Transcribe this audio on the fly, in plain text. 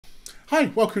Hi,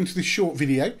 welcome to this short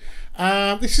video.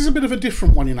 This is a bit of a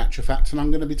different one in actual fact, and I'm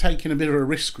going to be taking a bit of a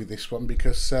risk with this one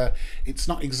because it's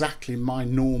not exactly my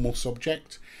normal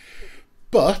subject,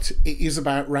 but it is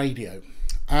about radio.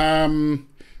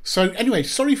 So anyway,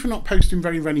 sorry for not posting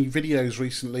very many videos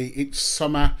recently. It's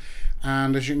summer,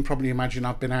 and as you can probably imagine,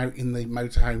 I've been out in the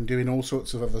motorhome doing all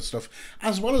sorts of other stuff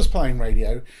as well as playing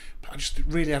radio, but I just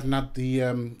really haven't had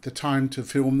the time to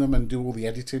film them and do all the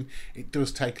editing. It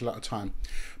does take a lot of time.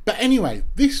 But anyway,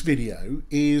 this video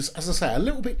is, as I say, a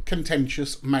little bit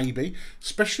contentious maybe,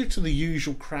 especially to the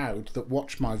usual crowd that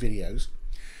watch my videos.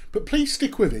 But please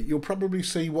stick with it. You'll probably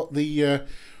see what the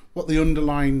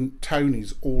underlying tone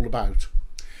is all about.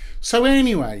 So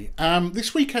anyway,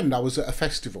 this weekend I was at a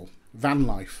festival, Van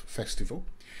Life Festival,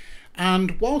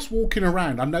 and whilst walking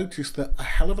around I noticed that a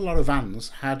hell of a lot of vans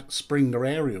had Springer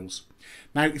aerials.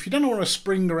 Now, if you don't know what a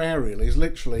Springer aerial is,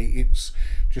 literally it's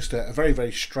just a very,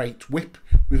 very straight whip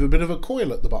with a bit of a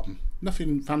coil at the bottom.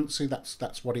 Nothing fancy,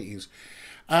 that's what it is.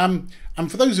 And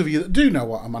for those of you that do know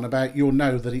what I'm on about, you'll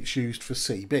know that it's used for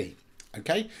CB.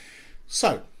 Okay,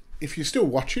 so if you're still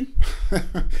watching,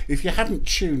 if you haven't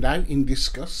tuned out in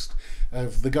disgust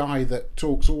of the guy that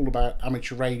talks all about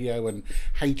amateur radio and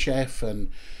HF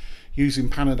and using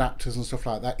pan adapters and stuff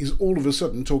like that, is all of a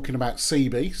sudden talking about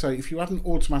CB. So if you haven't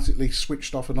automatically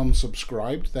switched off and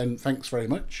unsubscribed, then thanks very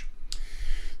much.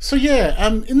 So yeah,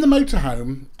 in the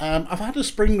motorhome, I've had a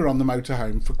Springer on the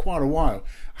motorhome for quite a while.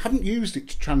 I haven't used it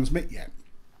to transmit yet.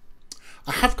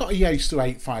 I have got a Yaesu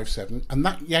 857, and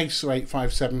that Yaesu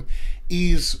 857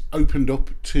 is opened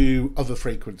up to other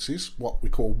frequencies, what we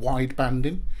call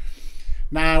widebanding.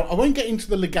 Now, I won't get into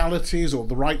the legalities or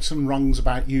the rights and wrongs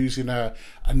about using a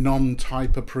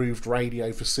non-type approved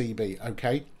radio for CB,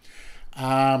 okay?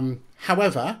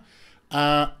 However,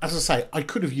 as I say, I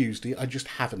could have used it, I just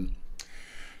haven't.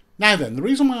 Now then, the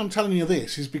reason why I'm telling you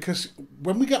this is because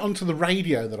when we get onto the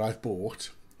radio that I've bought,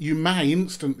 you may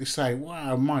instantly say,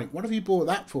 wow, Mike, what have you bought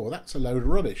that for? That's a load of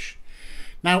rubbish.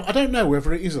 Now, I don't know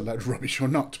whether it is a load of rubbish or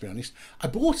not, to be honest. I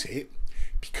bought it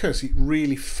because it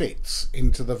really fits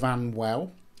into the van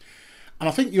well. And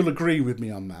I think you'll agree with me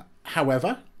on that.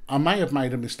 However, I may have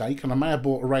made a mistake and I may have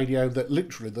bought a radio that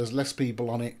literally there's less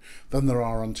people on it than there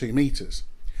are on 2 meters.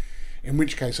 In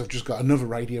which case I've just got another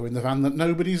radio in the van that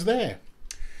nobody's there.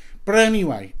 But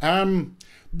anyway,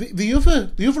 the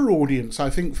other audience,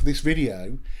 I think, for this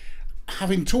video,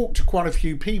 having talked to quite a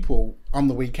few people on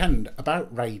the weekend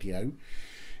about radio,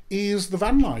 is the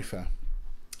van lifer.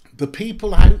 The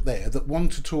people out there that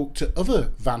want to talk to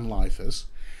other van lifers,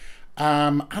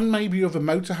 and maybe other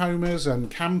motorhomers and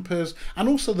campers, and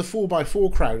also the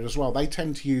 4x4 crowd as well. They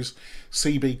tend to use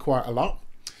CB quite a lot.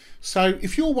 So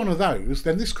if you're one of those,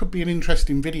 then this could be an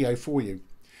interesting video for you.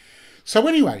 So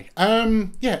anyway,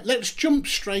 yeah, let's jump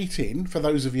straight in, for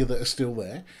those of you that are still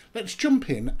there. Let's jump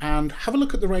in and have a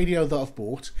look at the radio that I've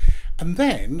bought. And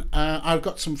then I've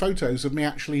got some photos of me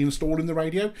actually installing the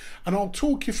radio. And I'll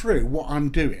talk you through what I'm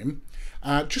doing,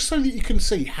 just so that you can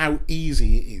see how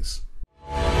easy it is.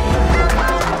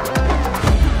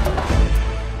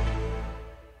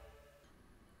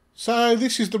 So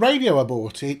this is the radio I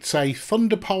bought. It's a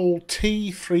Thunderpole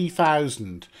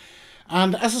T-3000.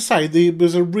 And as I say, there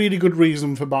was a really good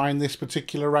reason for buying this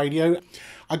particular radio.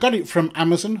 I got it from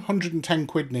Amazon, 110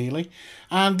 quid nearly.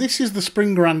 And this is the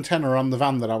Springer antenna on the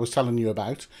van that I was telling you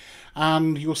about.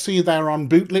 And you'll see there on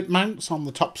boot lip mounts on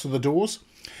the tops of the doors.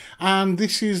 And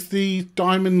this is the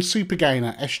Diamond Super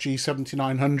Gainer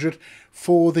SG7900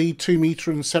 for the 2 meter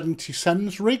and 70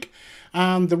 sems rig.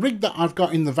 And the rig that I've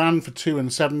got in the van for 2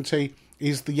 and 70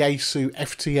 is the Yaesu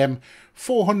FTM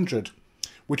 400.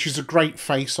 Which is a great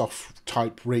face-off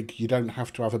type rig. You don't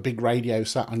have to have a big radio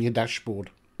sat on your dashboard.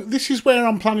 This is where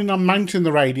I'm planning on mounting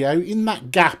the radio, in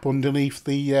that gap underneath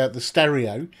the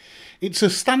stereo. It's a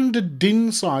standard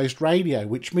DIN-sized radio,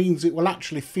 which means it will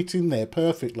actually fit in there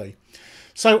perfectly.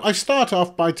 So I start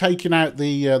off by taking out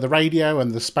the radio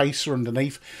and the spacer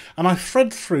underneath, and I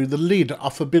thread through the lid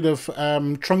off a bit of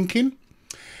trunking,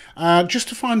 just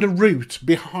to find a route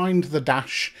behind the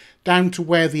dash down to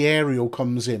where the aerial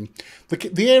comes in.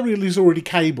 The aerial is already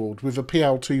cabled with a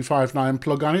PL259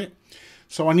 plug on it,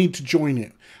 so I need to join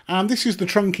it. And this is the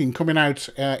trunking coming out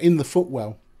in the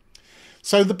footwell.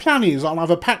 So the plan is I'll have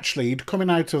a patch lead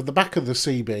coming out of the back of the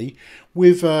CB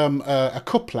with a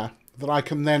coupler that I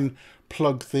can then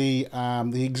plug the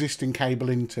existing cable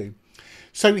into.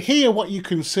 So here what you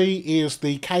can see is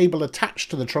the cable attached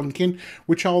to the trunking,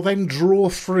 which I'll then draw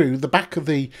through the back of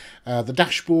the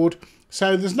dashboard.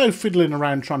 So there's no fiddling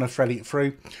around trying to thread it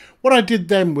through. What I did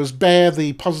then was bare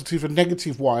the positive and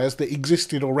negative wires that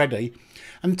existed already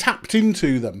and tapped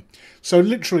into them. So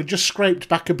literally just scraped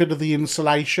back a bit of the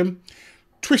insulation,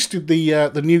 twisted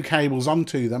the new cables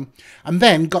onto them, and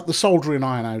then got the soldering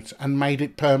iron out and made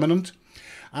it permanent.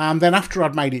 And then after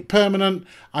I'd made it permanent,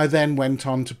 I then went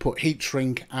on to put heat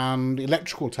shrink and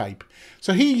electrical tape.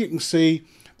 So here you can see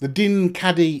the DIN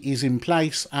caddy is in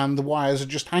place and the wires are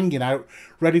just hanging out,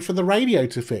 ready for the radio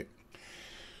to fit.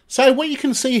 So what you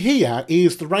can see here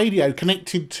is the radio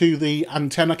connected to the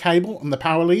antenna cable and the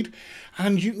power lead,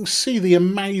 and you can see the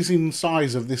amazing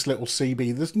size of this little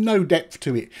CB. There's no depth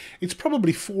to it. It's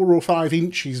probably 4 or 5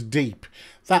 inches deep.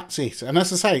 That's it. And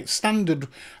as I say, it's standard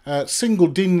single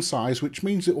DIN size, which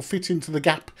means it will fit into the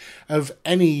gap of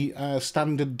any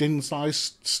standard DIN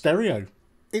size stereo.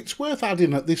 It's worth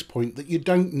adding at this point that you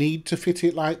don't need to fit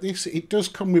it like this. It does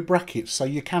come with brackets, so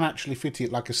you can actually fit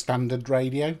it like a standard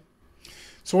radio.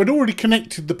 So I'd already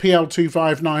connected the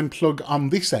PL259 plug on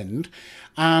this end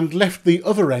and left the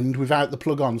other end without the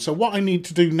plug on. So what I need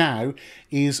to do now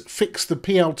is fix the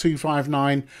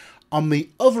PL259 on the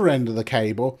other end of the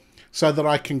cable so that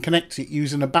I can connect it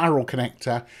using a barrel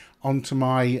connector onto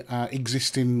my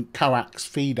existing coax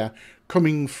feeder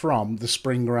coming from the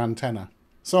Springer antenna.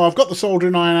 So I've got the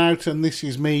soldering iron out, and this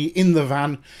is me in the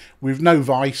van with no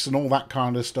vice and all that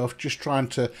kind of stuff, just trying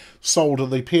to solder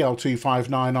the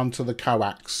PL259 onto the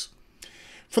coax.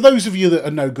 For those of you that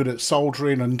are no good at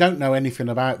soldering and don't know anything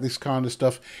about this kind of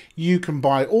stuff, you can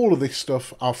buy all of this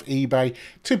stuff off eBay.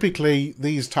 Typically,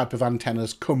 these type of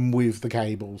antennas come with the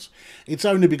cables. It's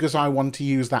only because I want to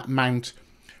use that mount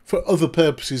for other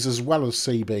purposes as well as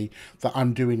CB that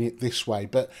I'm doing it this way.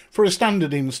 But for a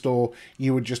standard install,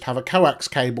 you would just have a coax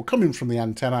cable coming from the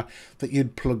antenna that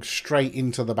you'd plug straight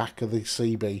into the back of the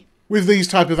CB. With these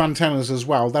type of antennas as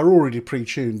well, they're already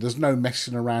pre-tuned. There's no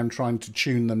messing around trying to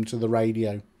tune them to the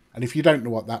radio. And if you don't know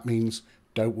what that means,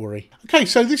 don't worry. Okay,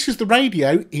 so this is the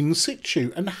radio in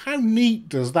situ, and how neat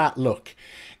does that look?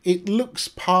 It looks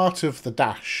part of the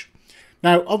dash.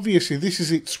 Now, obviously, this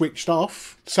is it switched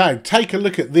off. So, take a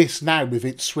look at this now with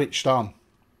it switched on.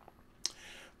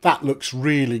 That looks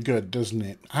really good, doesn't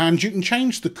it? And you can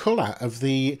change the colour of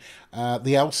the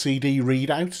LCD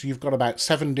readouts. You've got about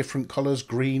 7 different colours: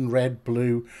 green, red,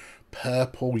 blue,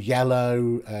 purple,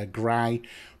 yellow, grey.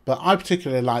 But I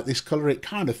particularly like this colour. It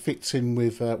kind of fits in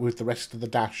with the rest of the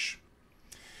dash.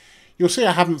 You'll see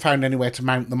I haven't found anywhere to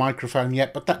mount the microphone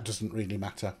yet, but that doesn't really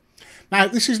matter. Now,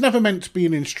 this is never meant to be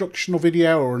an instructional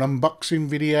video or an unboxing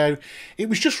video. It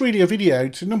was just really a video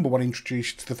to, number one,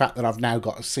 introduce you to the fact that I've now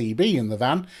got a CB in the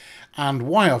van and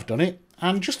why I've done it,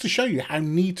 and just to show you how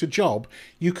neat a job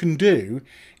you can do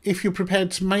if you're prepared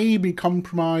to maybe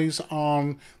compromise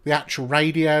on the actual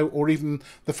radio or even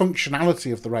the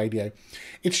functionality of the radio.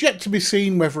 It's yet to be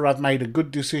seen whether I've made a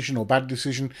good decision or bad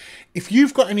decision. If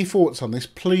you've got any thoughts on this,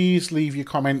 please leave your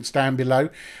comments down below.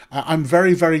 I'm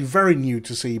very, very, very new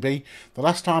to CB. The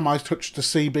last time I touched a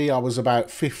CB, I was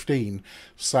about 15.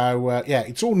 So, yeah,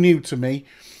 it's all new to me.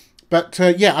 But,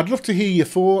 yeah, I'd love to hear your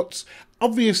thoughts.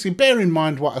 Obviously, bear in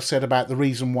mind what I said about the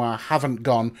reason why I haven't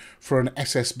gone for an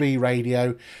SSB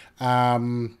radio,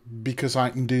 because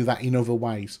I can do that in other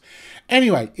ways.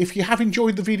 Anyway, if you have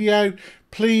enjoyed the video,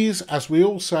 please, as we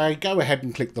all say, go ahead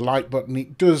and click the like button.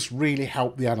 It does really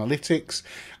help the analytics.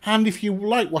 And if you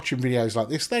like watching videos like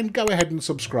this, then go ahead and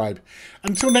subscribe.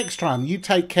 Until next time, you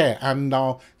take care, and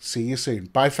I'll see you soon.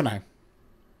 Bye for now.